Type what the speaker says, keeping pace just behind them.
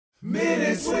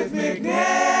Minutes with McNabb.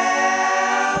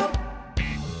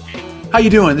 How you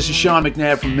doing? This is Sean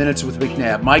McNabb from Minutes with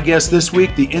McNabb. My guest this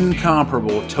week, the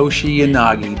incomparable Toshi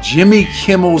Yanagi, Jimmy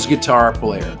Kimmel's guitar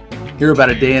player. Hear about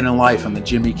a day in the life on the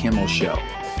Jimmy Kimmel Show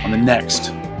on the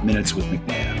next Minutes with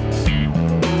McNabb.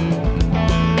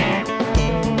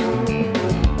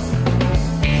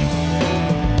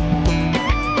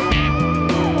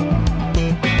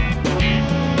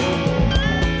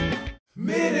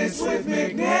 Minutes with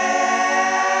McNabb.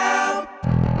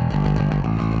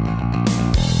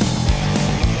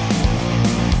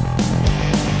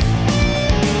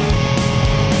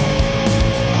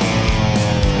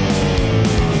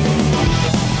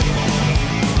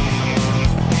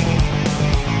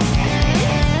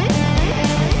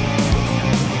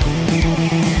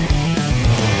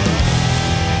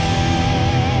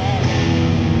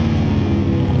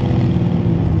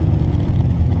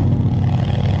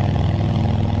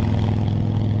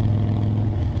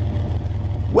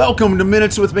 Welcome to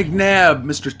Minutes with McNabb,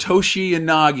 Mr. Toshi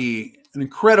Yanagi, an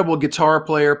incredible guitar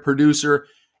player, producer,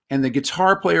 and the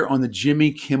guitar player on the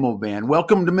Jimmy Kimmel Band.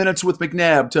 Welcome to Minutes with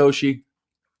McNabb, Toshi.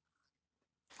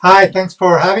 Hi, thanks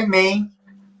for having me,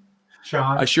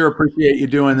 Sean. I sure appreciate you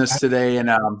doing this today, and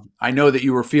I know that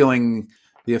you were feeling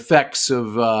the effects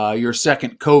of your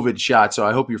second COVID shot, so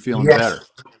I hope you're feeling better.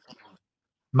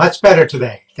 Much better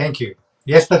today. Thank you.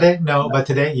 Yesterday, no, but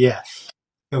today, yes.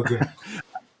 Feel good.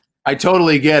 I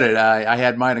totally get it. I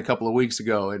had mine a couple of weeks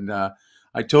ago, and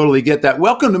I totally get that.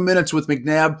 Welcome to Minutes with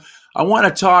McNabb. I want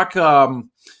to talk,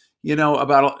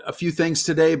 about a few things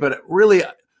today, but really,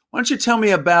 why don't you tell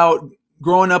me about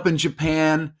growing up in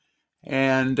Japan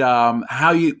and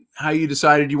how you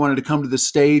decided you wanted to come to the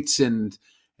States, and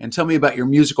tell me about your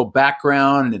musical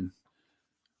background and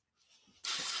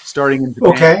starting in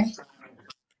Japan. Okay.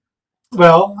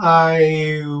 Well,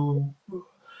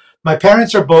 my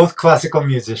parents are both classical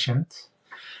musicians.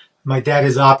 My dad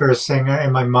is opera singer,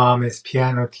 and my mom is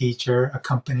piano teacher,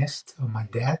 accompanist of my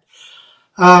dad.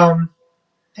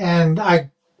 And I,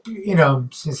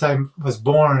 since I was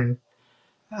born,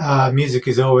 music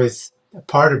is always a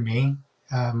part of me.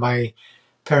 My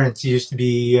parents used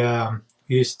to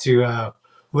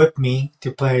whip me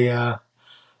to play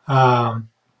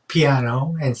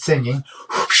piano and singing,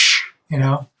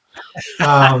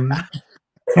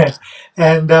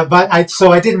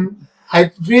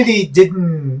 I really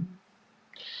didn't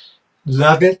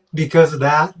love it because of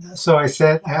that. So I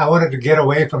said, I wanted to get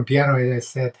away from piano. And I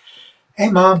said, hey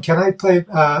mom, can I play,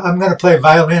 I'm going to play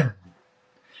violin.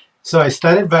 So I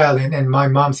studied violin, and my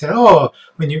mom said, oh,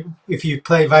 if you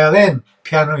play violin,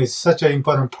 piano is such an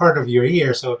important part of your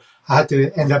ear. So I had to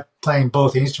end up playing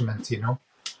both instruments, still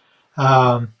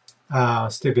a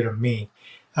bit of me.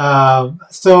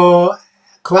 So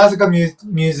classical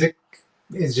music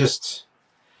is just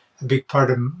a big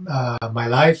part of my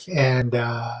life, and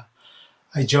I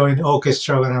joined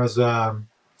orchestra when I was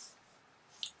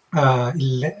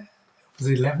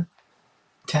 11,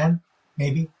 10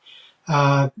 maybe.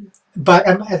 But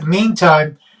at the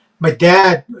meantime, my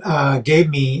dad gave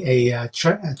me a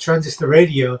transistor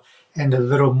radio and a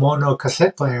little mono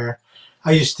cassette player.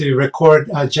 I used to record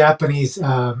a Japanese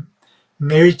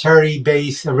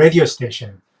military-based radio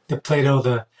station that played all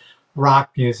the rock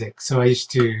music. So I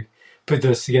used to put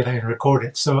those together and record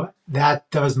it. So that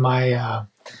was my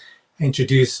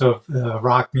introduce of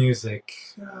rock music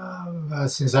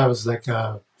since I was like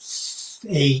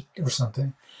 8 or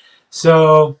something.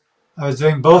 So I was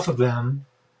doing both of them.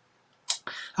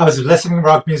 I was listening to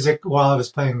rock music while I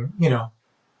was playing,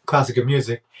 classical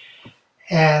music.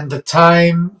 And the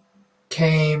time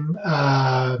came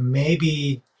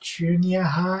maybe junior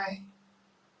high.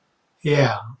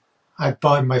 Yeah, I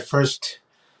bought my first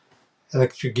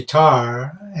electric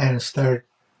guitar and started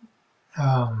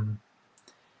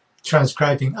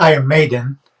transcribing Iron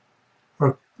Maiden.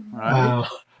 So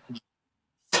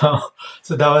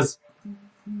that was,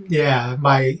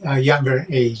 my younger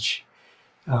age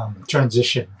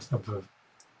transition of a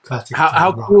classic.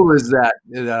 How cool is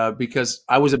that? Because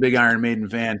I was a big Iron Maiden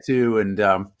fan too, and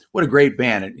what a great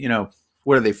band!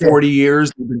 What are they? 40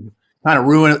 years? They've been kind of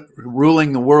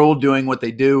ruling the world, doing what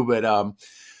they do. But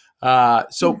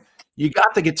so you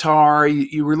got the guitar.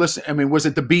 You were listening. I mean, was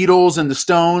it the Beatles and the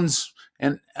Stones?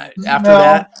 And after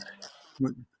that,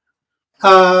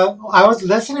 I was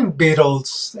listening to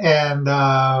Beatles, and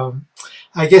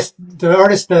I guess the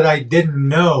artist that I didn't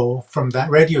know from that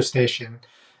radio station,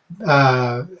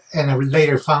 and I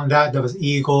later found out there was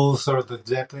Eagles or the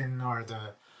Zeppelin or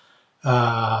the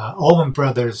Allman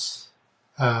Brothers,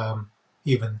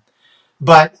 even.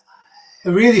 But it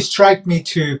really struck me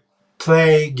to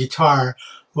play guitar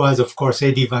was, of course,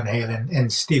 Eddie Van Halen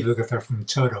and Steve Lukather from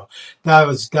Toto.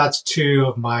 That's two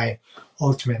of my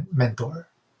ultimate mentor.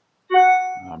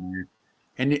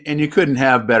 And you couldn't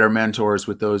have better mentors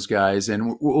with those guys,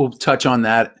 and we'll touch on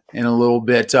that in a little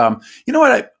bit. You know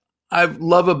what I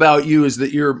love about you is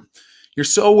that you're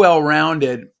so well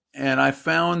rounded, and I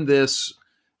found this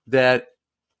that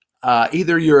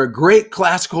either you're a great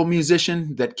classical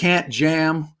musician that can't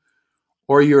jam,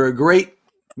 or you're a great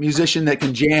musician that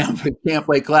can jam but can't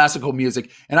play classical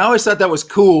music. And I always thought that was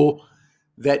cool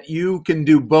that you can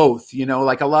do both. You know,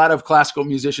 like a lot of classical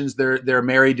musicians, they're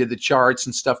married to the charts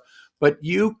and stuff, but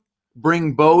you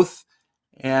bring both.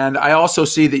 And I also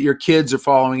see that your kids are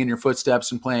following in your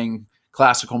footsteps and playing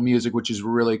classical music, which is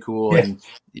really cool.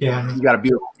 Yeah. And you got a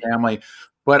beautiful family.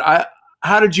 But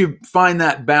how did you find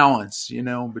that balance, you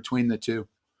know, between the two?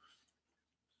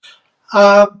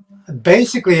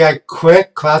 Basically, I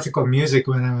quit classical music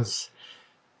when I was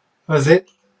when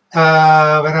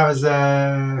I was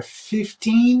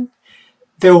 15.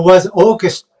 There was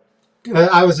orchestra.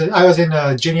 I was in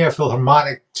a Junior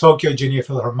Philharmonic, Tokyo Junior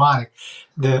Philharmonic,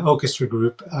 the orchestra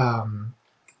group.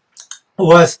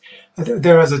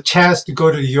 There was a chance to go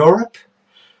to Europe,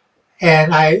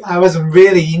 and I wasn't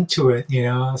really into it, you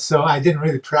know, so I didn't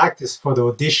really practice for the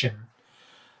audition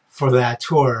for that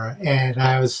tour, and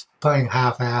I was playing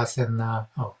half-ass, and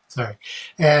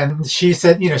and she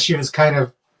said, you know, she was kind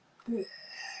of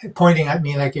pointing at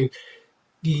me like, you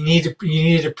need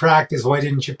to practice. Why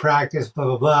didn't you practice? Blah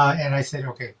blah blah. And I said,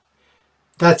 okay,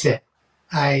 that's it.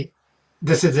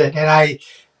 This is it. And I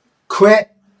quit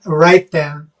right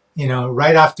then. You know,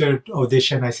 right after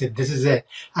audition, I said, this is it.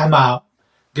 I'm out.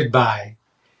 Goodbye.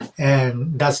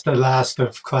 And that's the last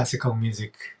of classical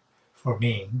music for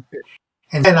me.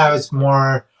 And then I was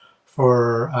more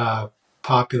for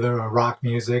popular or rock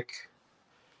music.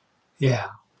 Yeah,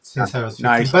 since I was 15.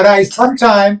 Nice. But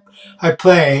sometimes I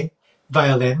play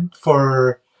violin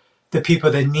for the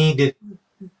people that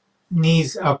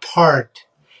needs a part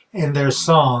in their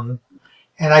song,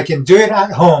 and I can do it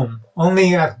at home,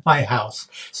 only at my house,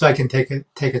 so I can take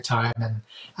a time, and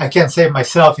I can't say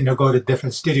myself, you know, go to a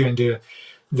different studio and do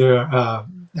the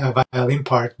violin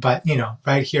part, but you know,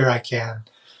 right here I can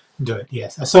do it.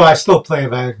 Yes, so I still play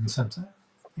violin sometimes.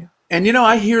 Yeah. And you know,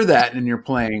 I hear that in your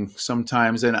playing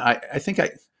sometimes, and I think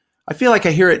I feel like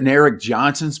I hear it in Eric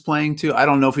Johnson's playing too. I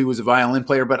don't know if he was a violin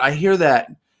player, but I hear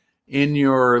that in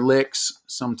your licks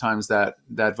sometimes, that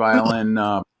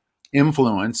violin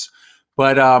influence.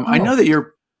 But I know that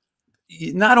you're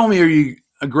not only are you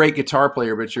a great guitar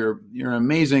player, but you're an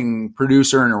amazing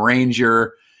producer and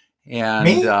arranger. And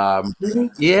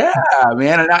yeah,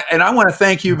 man, and I want to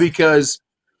thank you because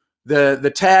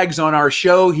the tags on our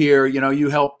show here, you know, you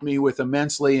helped me with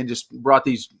immensely and just brought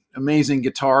these amazing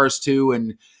guitars too,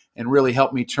 and really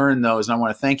helped me turn those. And I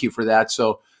want to thank you for that.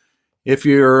 So if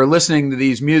you're listening to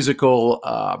these musical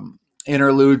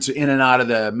interludes in and out of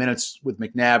the Minutes with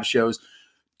McNabb shows,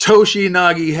 Toshi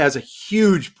Yanagi has a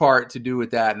huge part to do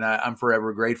with that, and I'm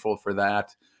forever grateful for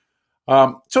that.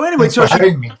 So anyway,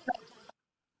 Toshi,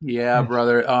 yeah,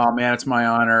 brother. Oh man, it's my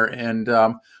honor. And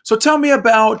so tell me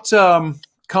about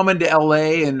coming to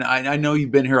LA, and I know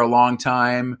you've been here a long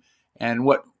time, and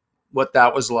what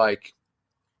that was like.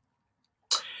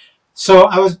 So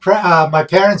I was my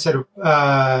parents had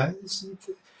I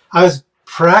was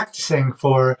practicing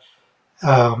for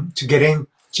to get in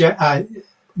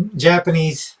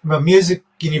Japanese music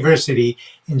university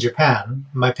in Japan.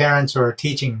 My parents were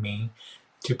teaching me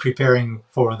to preparing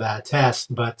for that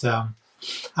test, but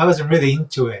I wasn't really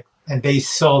into it, and they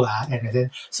saw that and they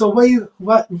said, "So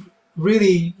what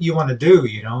really you want to do?"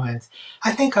 You know, and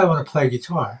I think I want to play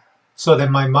guitar. So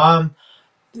then my mom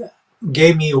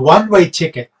gave me a one-way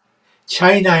ticket,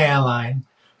 China Airline,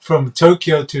 from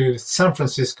Tokyo to San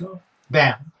Francisco.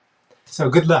 Bam. So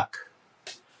good luck.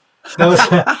 That was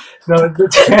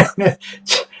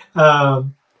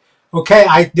okay.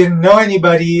 I didn't know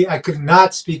anybody. I could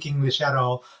not speak English at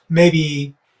all.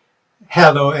 Maybe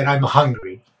hello and I'm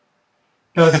hungry.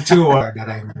 Those are the two words that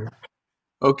I knew.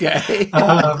 Okay.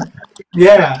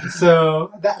 Yeah.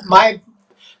 So that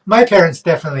my parents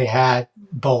definitely had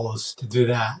balls to do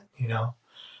that. You know,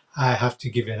 I have to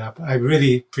give it up. I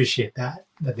really appreciate that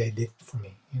they did for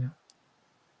me. You know.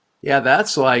 Yeah,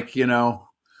 that's like, you know,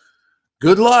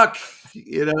 good luck.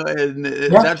 You know, and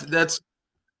Yeah. that's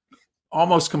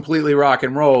almost completely rock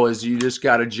and roll. Is you just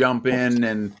got to jump in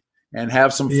and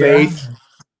have some faith.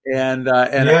 And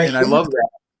I love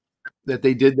that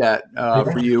they did that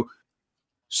for you.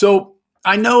 So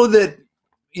I know that,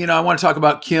 you know, I want to talk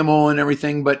about Kimmel and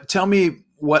everything, but tell me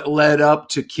what led up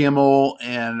to Kimmel.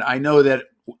 And I know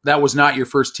that was not your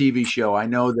first TV show. I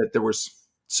know that there was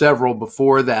several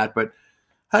before that, but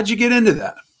how'd you get into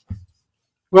that?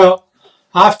 Well,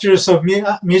 after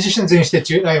Musicians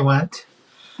Institute, I went,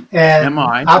 and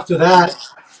MI. after that,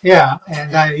 yeah,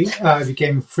 and I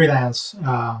became freelance.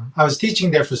 I was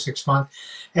teaching there for 6 months,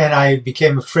 and I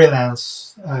became a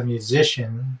freelance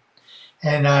musician,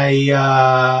 and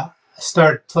I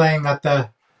started playing at the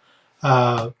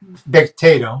Big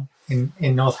Potato in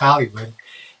North Hollywood,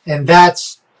 and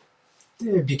that's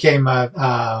it became a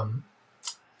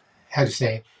how to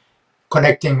say,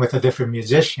 connecting with the different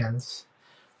musicians.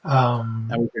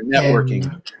 That was your networking.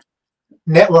 And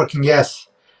networking, yes.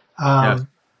 Yes.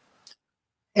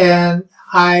 And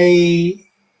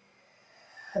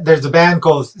there's a band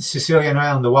called Cecilia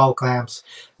Noel and the Wild Clamps.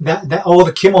 That all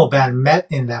the Kimmel Band met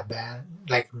in that band,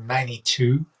 like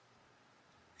 '92.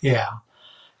 Yeah.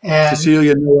 And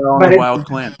Cecilia Noel and the Wild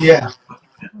Clan. Yeah.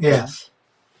 Yes.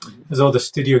 There's all the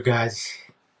studio guys,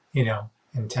 in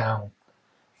town,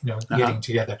 getting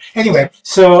together. Anyway,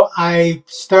 so I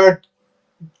started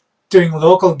doing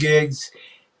local gigs.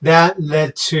 That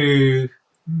led to,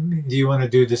 do you want to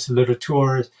do this little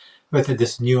tour with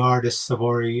this new artist,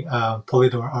 Savory,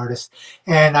 Polydor artist?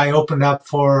 And I opened up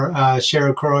for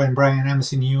Sheryl Crow and Brian M&M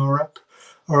in Europe,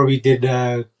 or we did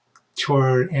a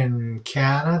tour in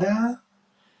Canada.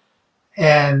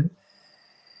 And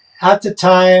at the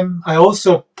time, I was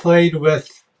playing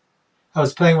with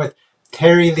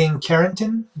Terry Lynn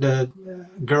Carrington, the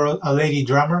a lady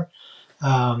drummer.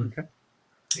 Okay.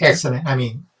 Excellent. I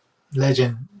mean,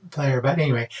 legend player. But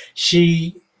anyway,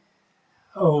 she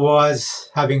was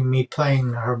having me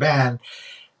playing her band.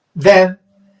 Then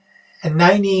in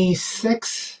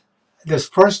 '96, this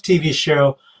first TV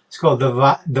show, it's called The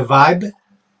Vibe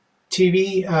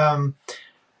TV,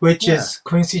 which is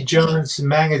Quincy Jones'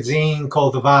 magazine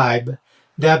called The Vibe.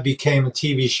 That became a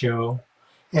TV show.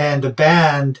 And the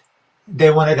band,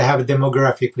 they wanted to have a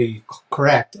demographically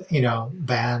correct,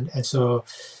 band. And so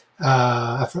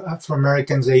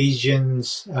Afro-Americans,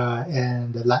 Asians,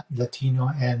 and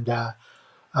Latino and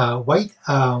white.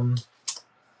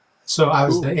 So I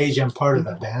was the Asian part of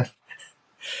the band.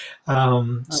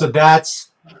 So that's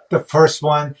the first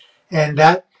one, and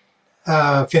that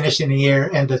finished in a year.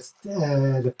 And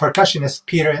the percussionist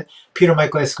Peter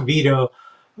Michael Escovedo,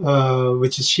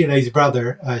 which is Sheila's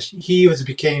brother, he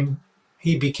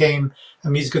became a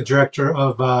musical director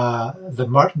of the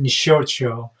Martin Short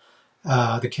Show.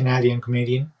 The Canadian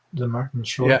comedian, the Martin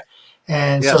Short,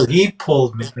 and so he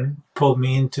pulled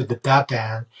me into that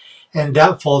band, and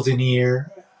that falls in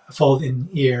ear,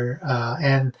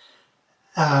 and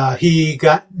he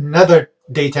got another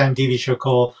daytime TV show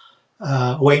called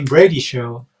Wayne Brady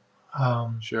Show.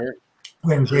 Sure.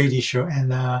 Wayne Brady Show,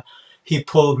 and he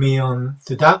pulled me on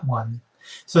to that one.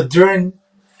 So during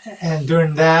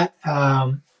that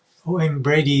Wayne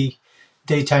Brady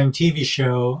daytime TV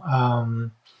show.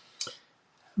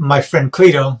 My friend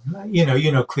Cleto, you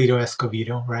know Cleto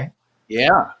Escovedo, right?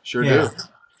 Yeah, sure do.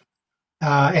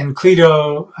 And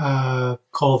Cleto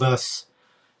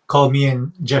called me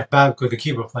and Jeff Babko, the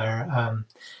keyboard player.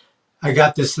 I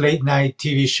got this late night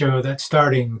TV show that's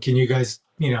starting. Can you guys,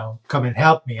 come and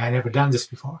help me? I never done this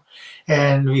before.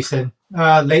 And we said,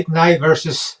 late night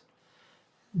versus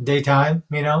daytime,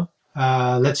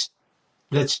 let's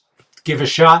give a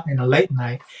shot in a late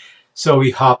night. So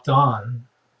we hopped on.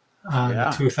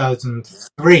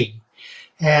 2003,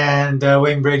 and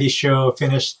Wayne Brady Show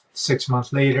finished 6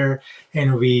 months later,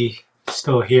 and we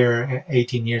still here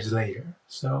 18 years later.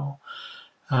 So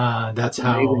that's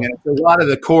how. And it's a lot of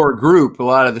the core group, a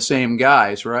lot of the same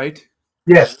guys, right?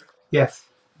 Yes.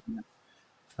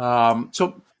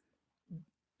 So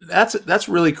that's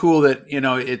really cool that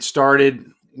it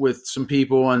started with some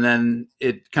people, and then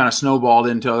it kind of snowballed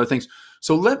into other things.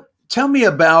 So tell me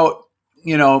about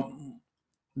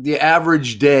the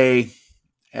average day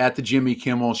at the Jimmy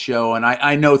Kimmel Show. And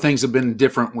I know things have been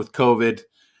different with COVID,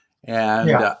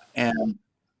 and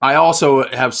I also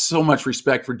have so much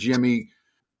respect for Jimmy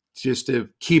just to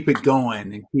keep it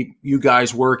going and keep you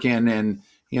guys working. And,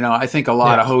 I think a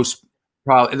lot of hosts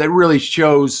probably, that really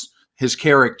shows his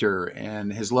character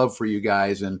and his love for you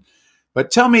guys. But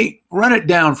tell me, run it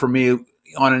down for me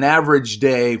on an average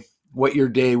day, what your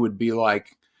day would be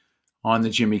like on the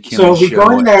Jimmy Kimmel Show. So we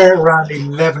go in there around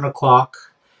 11 o'clock.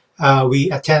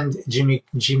 We attend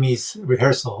Jimmy's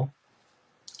rehearsal,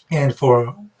 and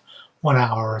for 1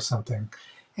 hour or something.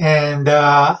 And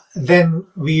then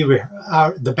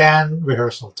the band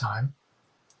rehearsal time.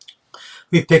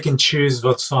 We pick and choose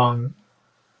what song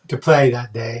to play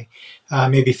that day.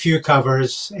 Maybe a few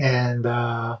covers and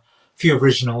a few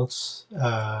originals,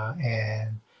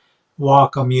 and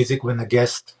walk on music when the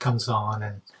guest comes on.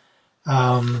 And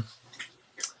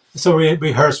So we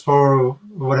rehearse for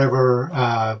whatever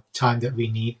time that we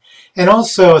need, and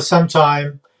also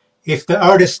sometime if the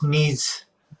artist needs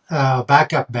a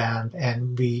backup band,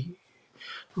 and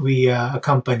we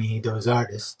accompany those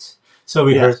artists. So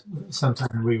we Yeah. rehearse.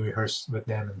 Sometimes we rehearse with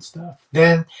them and stuff.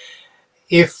 Then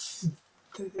if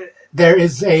there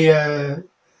is a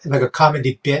like a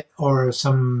comedy bit or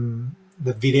some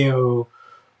the video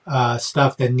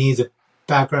stuff that needs a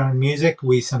background music,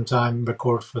 we sometimes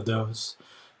record for those.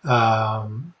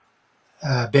 Um,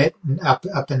 bit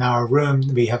up in our room.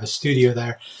 We have a studio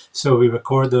there, so we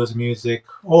record those music,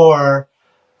 or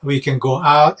we can go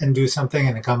out and do something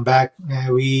and then come back.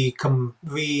 We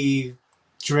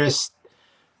just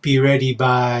be ready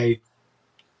by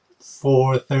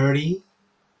 4:30,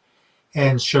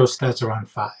 and show starts around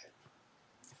 5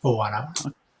 for 1 hour.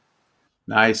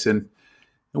 Nice. And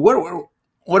what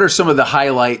are some of the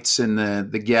highlights and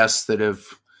the guests that have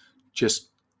just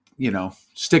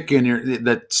stick in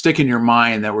your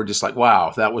mind that were just like,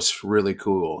 wow, that was really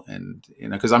cool? And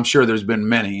because I'm sure there's been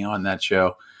many on that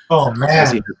show. Oh As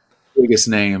man, your biggest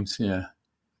names, yeah.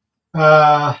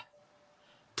 uh,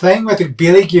 playing with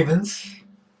Billy Gibbons.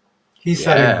 He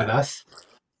sat in with Yeah. us.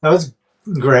 That was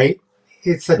great.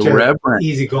 It's The such a Reverend.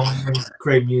 easygoing,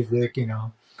 great music,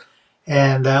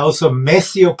 And also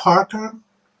Maceo Parker.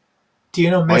 Do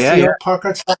you know Oh yeah, yeah, Maceo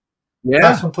Parker, yeah.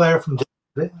 saxophone player from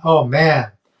Japan? Oh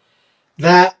man,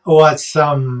 that was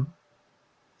some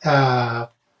uh,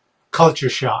 culture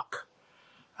shock.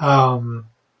 Um,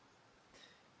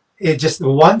 it just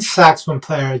one saxophone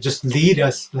player just lead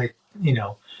us like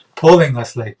pulling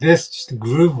us like this, just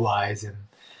groove wise, and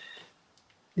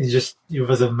it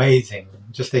was amazing.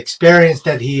 Just the experience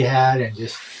that he had, and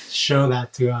just show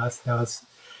that to us. That was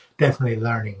definitely a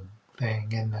learning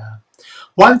thing. And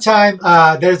one time,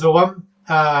 there's a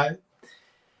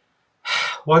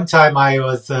one time I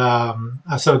was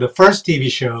so the first TV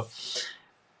show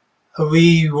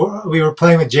we were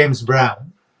playing with James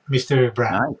Brown, Mr.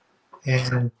 Brown,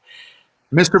 Nice. and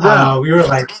Mr. Brown. we were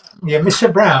like, yeah,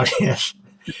 Mr. Brown, yes,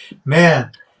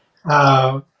 man.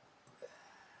 Uh,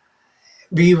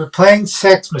 we were playing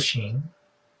Sex Machine,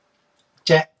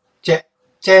 jet, jet,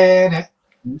 jet,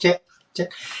 jet,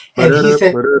 jet, and he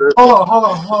said,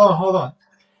 hold on,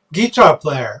 guitar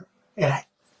player, and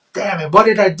damn it, what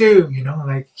did I do?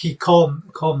 Like he called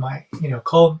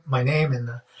my name and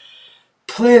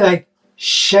play like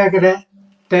shagga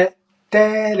that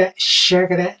that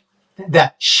shagga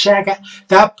that shagga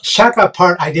that shagga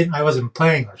part I wasn't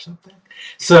playing or something.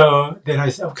 So then I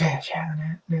said, okay,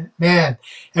 man,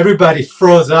 everybody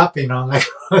froze up, like,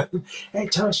 hey,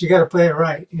 Tosh, you got to play it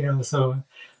right, So,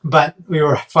 but we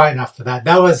were fine after that.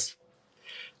 That was,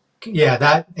 yeah,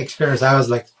 that experience. I was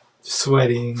like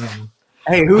sweating,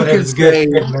 Hey, who but it can was good. say?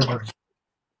 Good memory.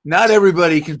 Not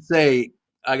everybody can say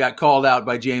I got called out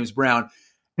by James Brown,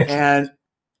 and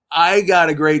I got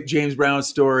a great James Brown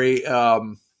story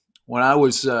when I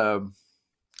was.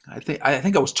 I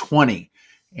think I was 20,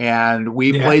 and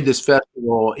we Yeah, played this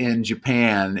festival in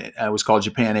Japan. It was called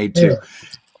Japan Aid 2. yeah.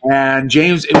 And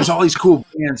James, it was all these cool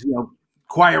bands,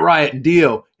 Quiet Riot and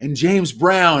Dio, and James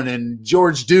Brown and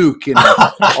George Duke and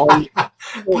all.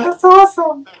 That's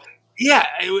awesome. Yeah,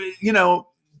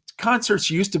 concerts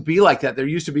used to be like that. There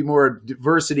used to be more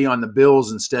diversity on the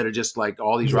bills instead of just like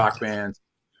all these Yeah. rock bands.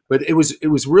 But it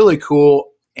was really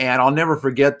cool, and I'll never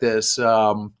forget this.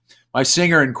 My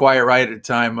singer in Quiet Riot at the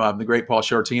time, the great Paul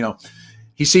Shortino,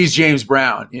 he sees James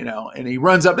Brown, and he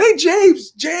runs up, "Hey,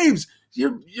 James,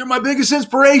 you're my biggest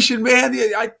inspiration, man.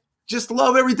 I just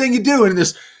love everything you do." And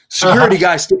this security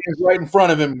guy stands right in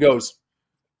front of him and goes,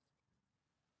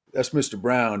 "That's Mr.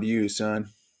 Brown to you, son."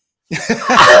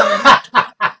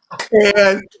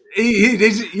 And you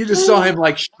just saw him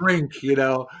like shrink,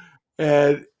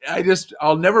 and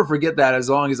I'll never forget that as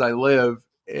long as I live.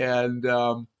 And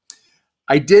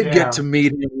I did get Yeah. to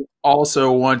meet him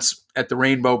also once at the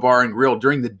Rainbow Bar and Grill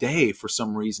during the day. For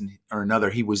some reason or another,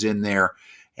 he was in there,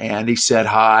 and he said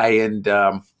hi. And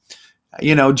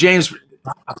James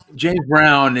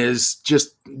Brown is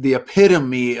just the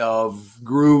epitome of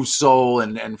groove, soul,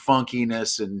 and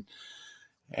funkiness,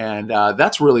 and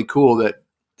that's really cool that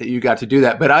you got to do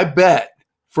that. But I bet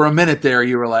for a minute there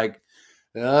you were like,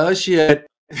 "Oh shit."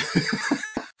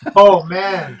 Oh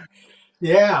man.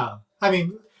 Yeah. I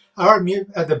mean,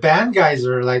 the band guys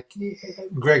are like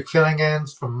Greg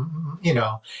Fillingans from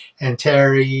and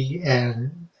Terry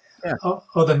and Yeah.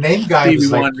 the name guy Stevie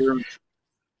was like, Wonder.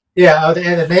 yeah,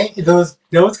 and the name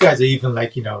those guys are even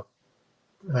like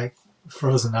like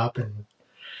frozen up, and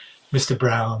Mr.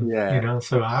 Brown, Yeah.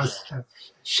 So I was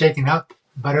shaken up,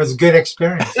 but it was a good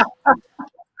experience.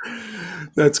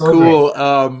 That's So great.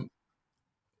 cool.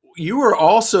 you were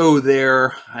also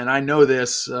there, and I know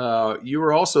this. You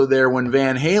were also there when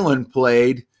Van Halen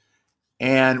played,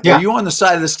 and were Yeah. you on the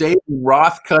side of the stage when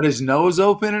Roth cut his nose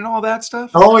open and all that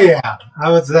stuff? Oh yeah, I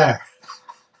was there.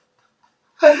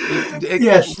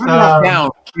 Yes. Run that down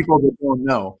for people that don't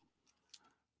know.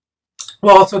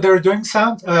 Well, so they were doing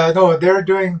sound. No, they were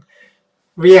doing.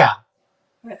 Yeah,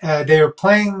 they were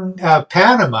playing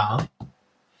Panama,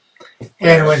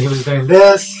 and when he was doing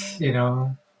this,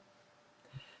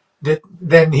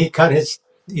 then he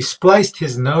spliced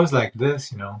his nose like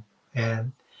this,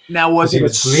 and Now, was because he it a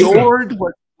was bleeding. sword?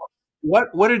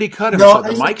 What did he cut No,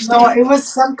 himself? The mic no, stand? it was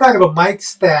some kind of a mic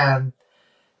stand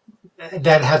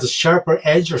that has a sharper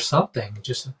edge or something.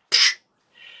 Just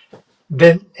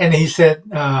then, and he said,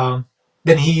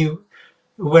 then he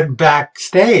went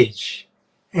backstage,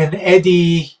 and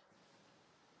Eddie.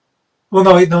 Well,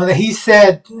 no, he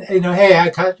said, hey, I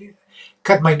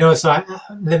cut my nose, so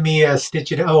let me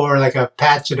stitch it or like a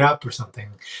patch it up or something.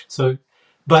 So,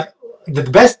 but the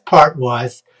best part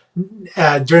was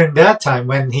during that time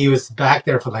when he was back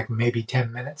there for like maybe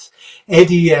 10 minutes,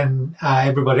 Eddie and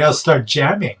everybody else started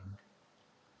jamming.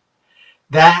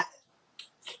 That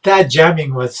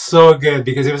jamming was so good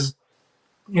because it was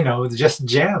just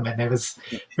jam and it was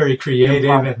very creative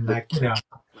and like,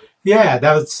 yeah,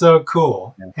 that was so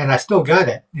cool. Yeah. And I still got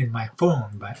it in my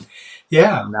phone, but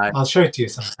yeah, Nice. I'll show it to you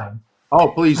sometime. Oh,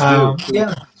 please do.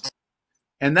 Yeah.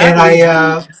 And And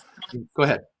that leads me. Go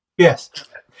ahead. yes.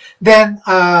 Then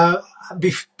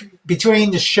between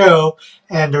the show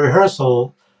and the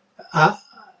rehearsal, I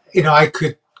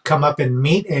could come up and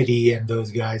meet Eddie and those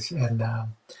guys, and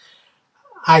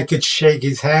I could shake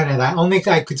his hand, and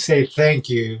I could say thank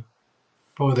you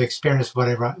for the experience,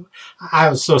 whatever. I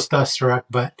was so starstruck,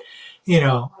 but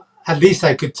at least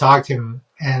I could talk to him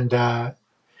and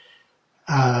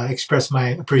express my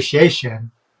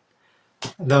appreciation.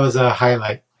 That was a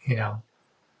highlight,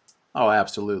 Oh,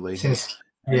 absolutely. since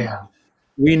yeah.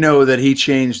 We know that he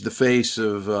changed the face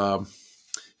of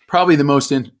probably the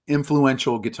most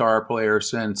influential guitar player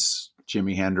since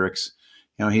Jimi Hendrix.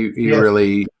 He Yes.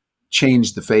 really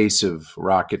changed the face of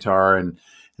rock guitar, and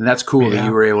that's cool that Yeah.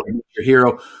 you were able to meet your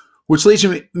hero. Which leads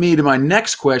me to my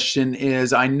next question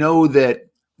is, I know that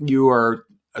you are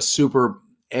a super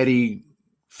Eddie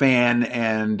fan,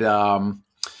 and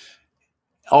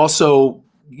also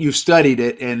you've studied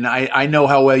it, and I know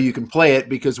how well you can play it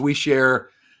because we share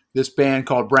this band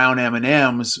called Brown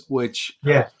M&Ms, which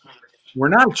Yeah. we're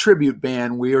not a tribute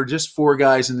band. We are just four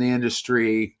guys in the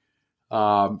industry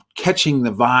catching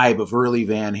the vibe of early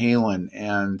Van Halen.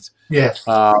 And Yes.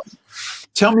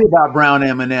 tell me about Brown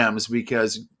M&Ms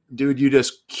because, dude, you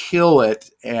just kill it.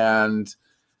 And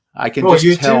I can Oh,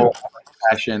 you just tell too. the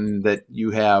passion that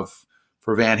you have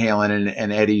for Van Halen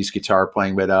and Eddie's guitar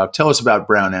playing. But tell us about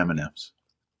Brown M&Ms.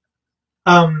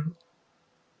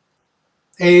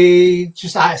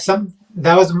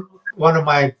 That was one of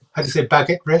my, how to say,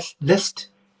 bucket list,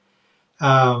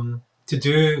 to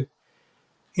do,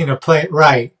 play it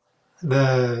right,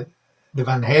 the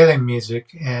Van Halen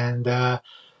music, and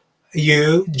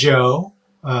you, Joe,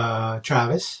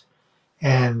 Travis,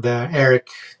 and Eric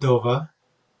Dova.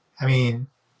 I mean,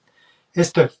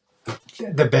 it's the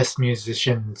best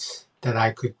musicians that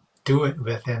I could do it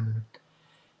with, and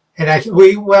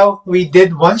we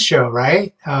did one show,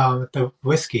 right, the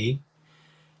whiskey,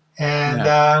 and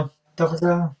Yeah. that was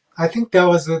I think that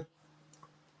was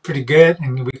pretty good,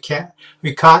 and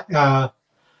we caught vibe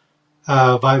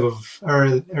of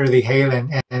early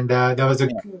Halen, and that was a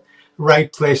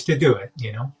right place to do it.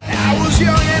 I was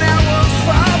young and I was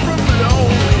far from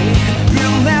lonely,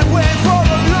 feeling that way for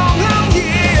a long, long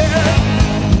year.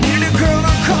 Need a girl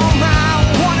to call my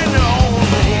one and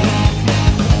only.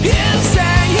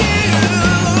 Inside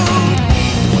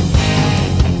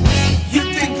you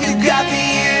think you got the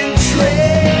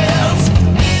interest?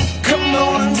 Come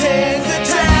on and take the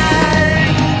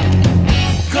time,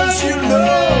 'cause you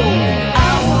know I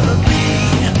wanna be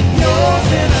yours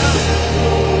in a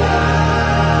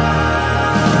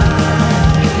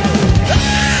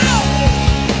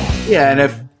Yeah. And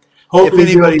Hopefully,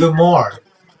 we'll anybody do more.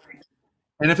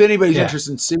 And if anybody's Yeah.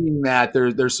 interested in seeing that,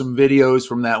 there's some videos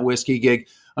from that whiskey gig.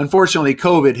 Unfortunately,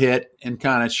 COVID hit and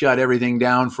kind of shut everything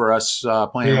down for us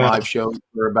playing Yeah. live shows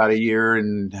for about a year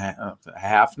and a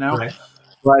half now. Right.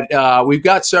 But we've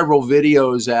got several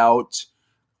videos out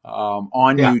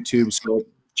on Yeah. YouTube. So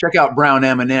check out Brown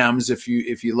M&Ms if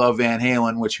you love Van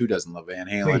Halen, which who doesn't love Van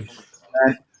Halen?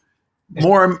 Please.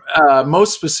 And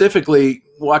most specifically,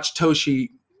 watch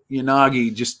Toshi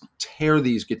Yanagi just tear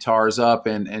these guitars up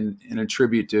and in a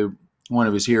tribute to one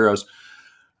of his heroes.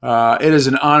 It is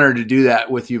an honor to do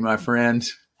that with you, my friend.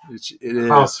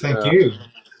 It Oh, is. thank you.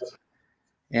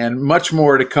 And much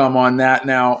more to come on that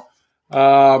now.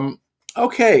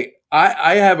 Okay,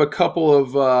 I have a couple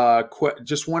of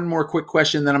just one more quick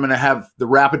question, then I'm going to have the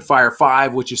rapid fire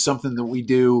 5, which is something that we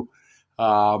do.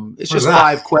 It's just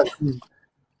 5 questions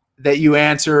that you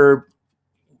answer,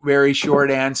 very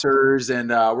short answers, and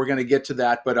we're going to get to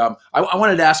that. But I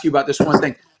wanted to ask you about this one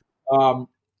thing.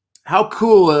 How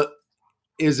cool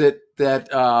is it that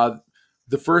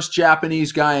the first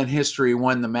Japanese guy in history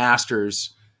won the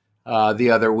Masters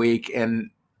the other week, and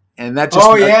that just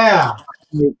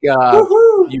make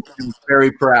you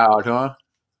very proud, huh?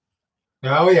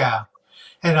 Oh yeah,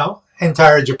 and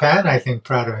entire Japan, I think,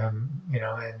 proud of him.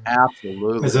 And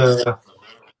Absolutely. It's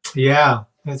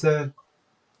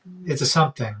a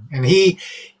something, and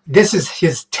this is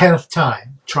his 10th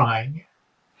time trying.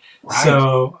 Right.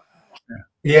 So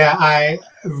yeah, I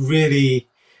really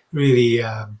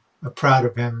am proud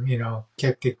of him.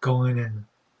 Kept it going, and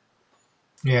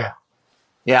yeah.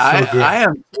 Yeah, So I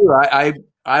am too.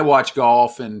 I watch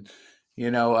golf, and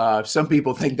some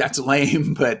people think that's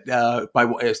lame, but my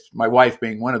wife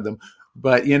being one of them.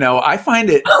 But I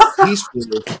find it peaceful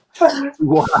to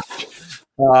watch.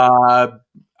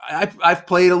 I've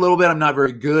played a little bit. I'm not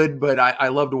very good, but I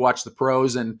love to watch the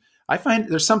pros, and I find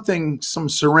there's some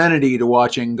serenity to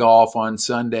watching golf on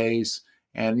Sundays.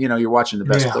 And you're watching the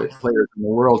best players in the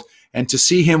world, and to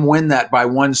see him win that by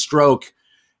one stroke.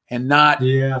 And not,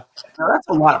 that's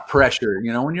a lot of pressure.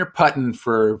 When you're putting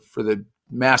for the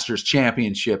Masters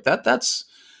Championship, that's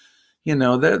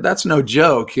no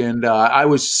joke. And I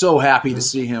was so happy to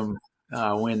see him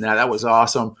win that. That was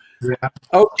awesome. Yeah.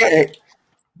 Okay.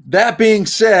 That being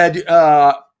said,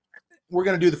 we're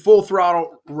going to do the full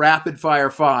throttle rapid fire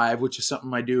 5, which is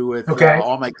something I do with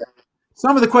all my guests.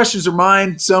 Some of the questions are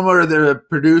mine. Some are the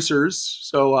producers.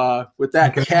 So with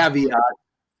that caveat,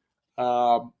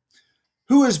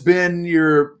 who has been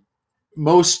the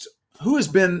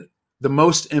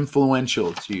most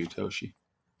influential to you, Toshi?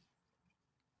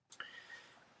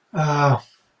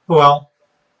 Well,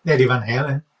 Eddie Van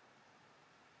Halen.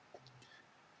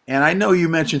 And I know you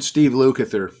mentioned Steve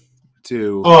Lukather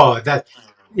too. Oh,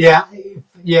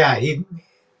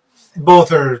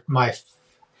 both are my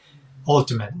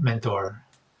ultimate mentor.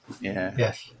 Yeah.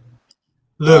 Yes.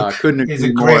 Luke is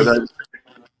a great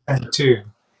friend too.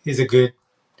 He's a good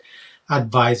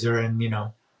advisor, and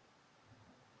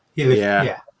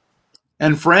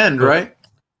and friend, right?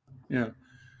 Yeah.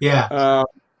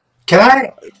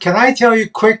 Can I tell you a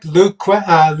quick Luke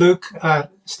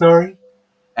story?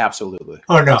 Absolutely.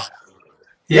 Or no?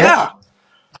 Yeah.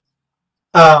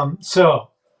 So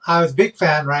I was a big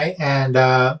fan, right?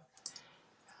 And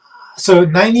so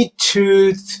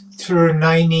 92 through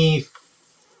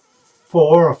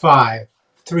 94 or 5,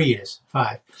 3 years,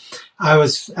 5. I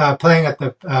was playing at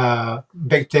the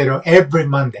Big Potato every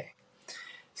Monday.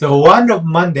 So one of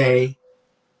Monday,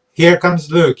 here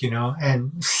comes Luke,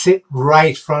 and sit right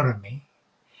in front of me.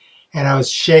 And I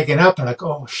was shaking up and like,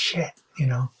 oh shit,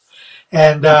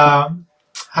 And I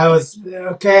was,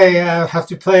 okay, I have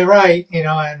to play right,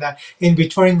 and in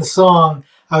between the song,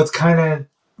 I was kind of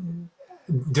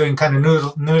doing kind of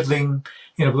noodling,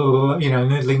 blah, blah, blah,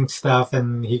 noodling stuff.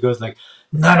 And he goes like,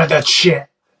 none of that shit.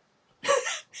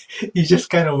 He just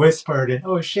kind of whispered and,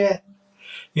 oh shit,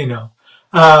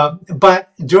 But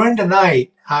during the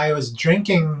night, I was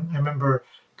drinking, I remember,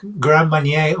 Grand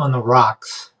Marnier on the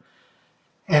rocks.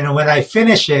 And when I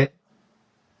finish it,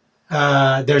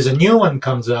 there's a new one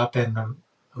comes up, and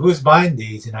who's buying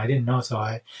these? And I didn't know,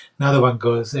 so another one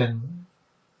goes and,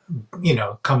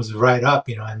 comes right up,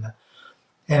 and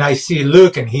I see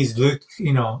Luke, and he's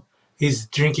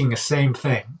drinking the same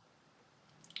thing.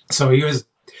 So he was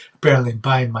barely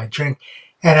buying my drink.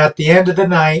 And at the end of the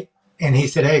night, and he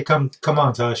said, hey, come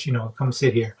on, Tosh, come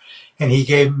sit here. And he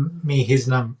gave me his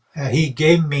number. And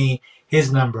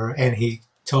he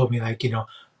told me, like,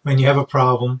 when you have a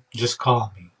problem, just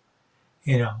call me,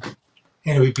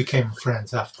 And we became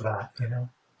friends after that,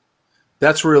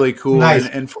 That's really cool. Nice.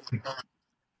 And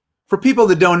for people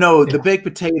that don't know, the Baked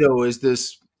Potato is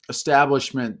this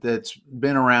establishment that's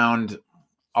been around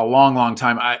a long, long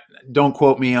time. Don't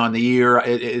quote me on the year.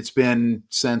 It's been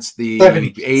since the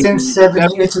 80s. Since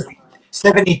 70, it's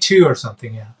 72 or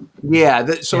something, yeah. Yeah,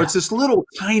 so it's this little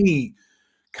tiny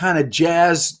kind of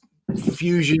jazz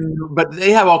fusion, but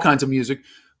they have all kinds of music.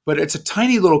 But it's a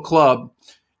tiny little club,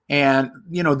 and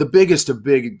the biggest of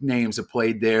big names have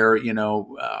played there.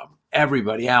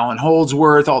 Everybody, Alan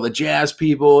Holdsworth, all the jazz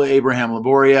people, Abraham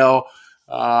Laboriel,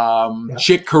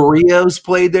 Chick Corea's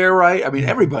played there, right? I mean,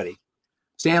 everybody.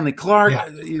 Stanley Clark,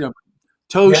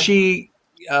 Toshi,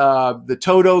 the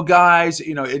Toto guys.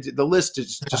 You know, the list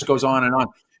just goes on and on.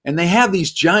 And they have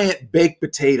these giant baked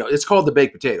potatoes. It's called the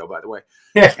baked potato, by the way.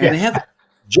 Yeah, And they have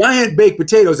giant baked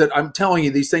potatoes that I'm telling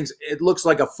you, these things, it looks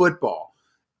like a football.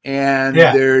 And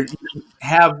they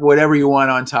have whatever you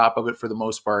want on top of it for the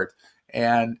most part.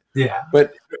 And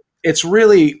but it's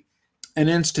really an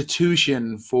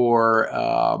institution for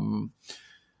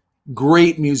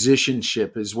great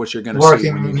musicianship is what you're going to see.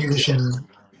 Working musician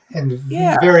and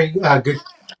very good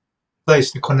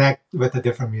place to connect with the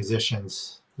different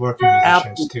musicians, working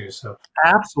musicians too. So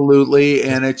absolutely,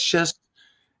 and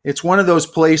it's one of those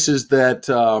places that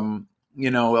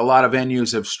you know, a lot of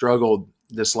venues have struggled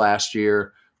this last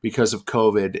year because of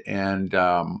COVID, and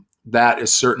that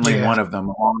is certainly one of them,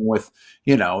 along with,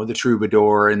 you know, the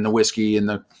Troubadour and the Whiskey and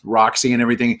the Roxy and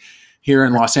everything here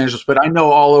in Los Angeles. But I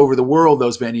know all over the world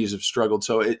those venues have struggled.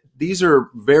 So these are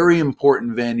very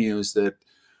important venues that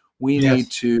we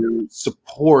need to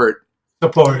support.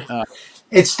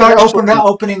 It started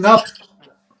opening up.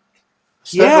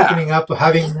 Opening up,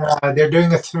 having they're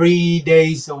doing 3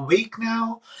 days a week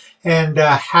now, and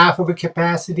half of a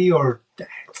capacity or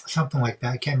something like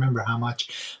that. I can't remember how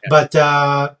much, but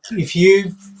if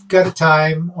you've got a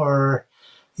time, or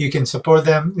you can support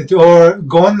them, or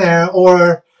go in there,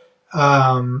 or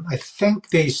I think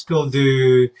they still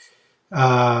do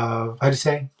how do you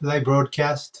say, live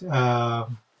broadcast,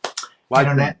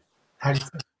 internet, how do you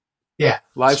say?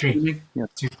 Live streaming.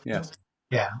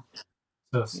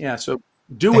 So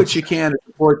do what you can to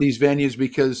support these venues,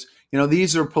 because, you know,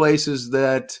 these are places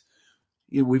that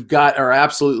we've got are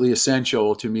absolutely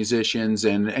essential to musicians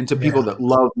and to people that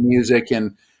love music.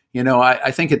 And, you know,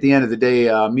 I think at the end of the day,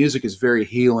 music is very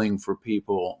healing for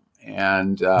people.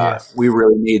 And we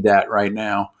really need that right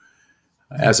now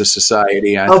as a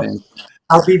society, I think.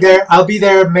 I'll be there. I'll be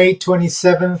there May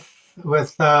 27th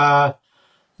with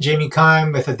Jamie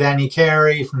Kime, with Danny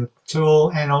Carey from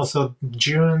Tool, and also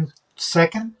June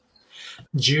 2nd.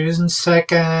 June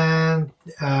 4th,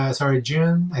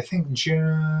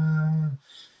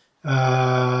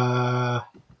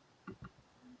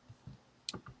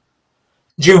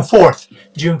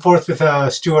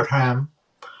 with Stuart Ham.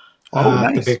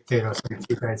 Nice. The Big Potato. So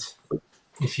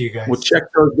if you guys, we'll check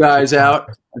those guys out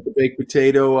at the Baked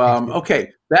Potato.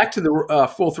 Okay, back to the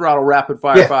Full Throttle Rapid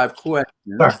Fire 5 questions.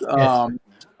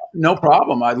 No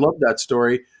problem. I love that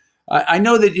story. I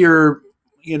know that you're,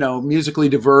 you know, musically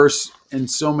diverse in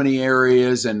so many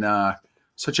areas, and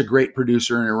such a great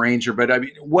producer and arranger. But I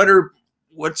mean,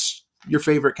 what's your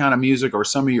favorite kind of music, or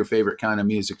some of your favorite kind of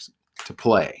music to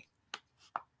play?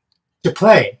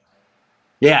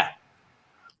 Yeah.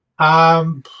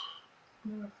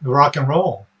 Rock and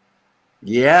roll.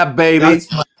 Yeah, baby.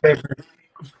 That's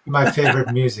my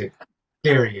favorite music.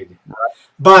 Period.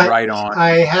 But right on.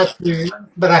 I have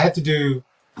to do,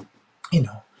 you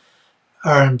know,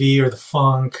 R&B or the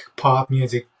funk, pop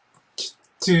music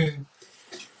to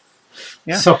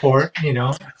support, you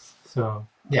know. So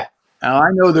Now, I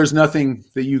know there's nothing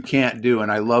that you can't do,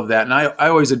 and I love that. And I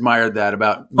always admired that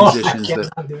about musicians,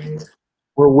 that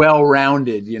we're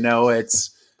well-rounded. You know,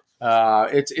 it's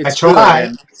I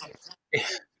try. Good.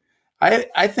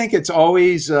 I think it's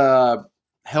always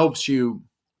helps you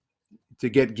to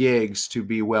get gigs to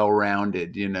be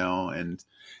well-rounded, you know, and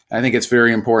I think it's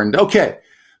very important. Okay,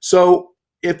 so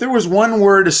if there was one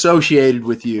word associated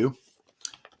with you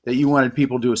that you wanted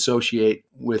people to associate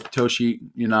with Toshi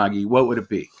Yanagi, what would it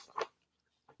be?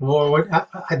 Well,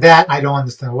 that I don't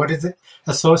understand. What is it?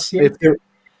 Associate?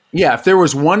 If there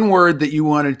was one word that you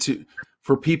wanted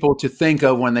for people to think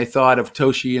of when they thought of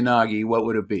Toshi Yanagi, what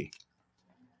would it be?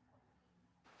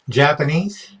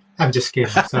 Japanese? I'm just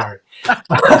kidding. Sorry.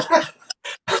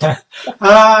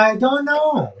 I don't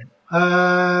know.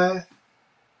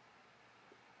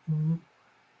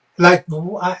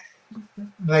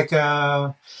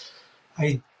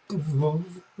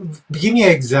 Give me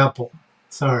an example.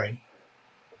 Sorry.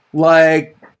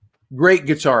 Like, great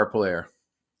guitar player.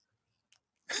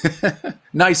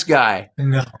 Nice guy.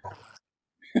 No.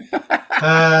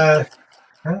 I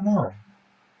don't know.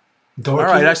 Dorky? All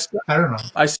right, I don't know.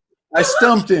 I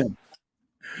stumped him.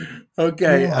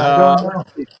 Okay. I don't know.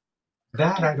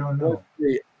 That I don't know.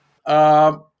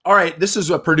 All right, this is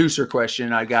a producer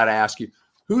question I got to ask you.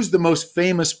 Who's the most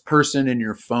famous person in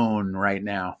your phone right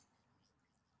now?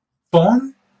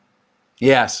 Phone?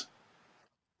 Yes.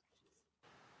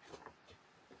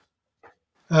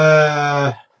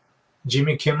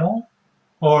 Jimmy Kimmel?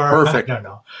 Or perfect. I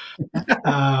don't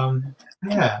know.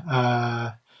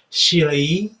 Sheila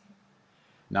E.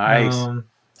 Nice.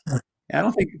 I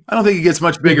don't think it gets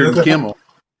much bigger than Kimmel.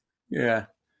 Yeah.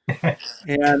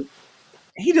 And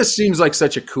he just seems like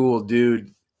such a cool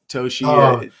dude, Toshi.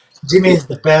 Oh, Jimmy is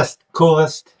the best,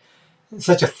 coolest,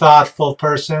 such a thoughtful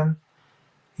person.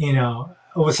 You know,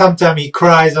 sometimes he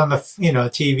cries on the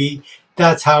TV.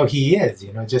 That's how he is.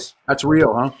 Just That's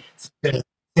real, huh?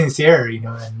 sincere.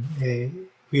 And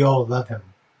we all love him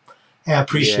and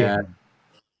appreciate Yeah, him.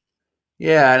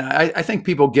 yeah. And I think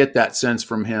people get that sense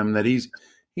from him that he's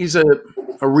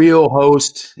a real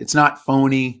host. It's not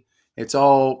phony. It's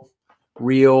all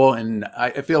real, and I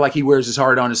feel like he wears his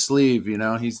heart on his sleeve.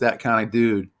 He's that kind of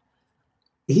dude.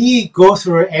 He goes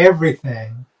through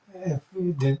everything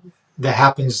that, that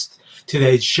happens to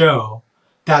the show.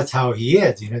 That's how he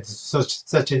is.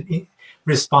 Such a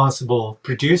responsible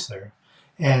producer,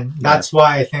 and that's Yes.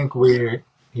 why I think we're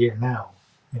here now.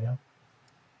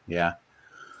 Yeah.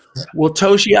 Well,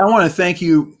 Toshi, I want to thank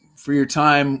you for your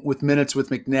time with Minutes with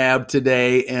McNabb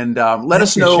today, and Thank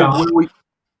you, Sean.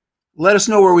 let us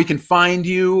know where we can find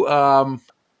you.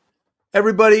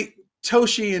 Everybody,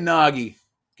 Toshi Yanagi,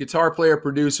 guitar player,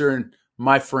 producer, and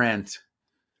my friend.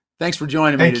 Thanks for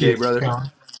joining me Thank today, you, brother.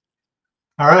 Sean.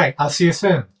 All right, I'll see you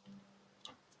soon.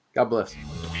 God bless.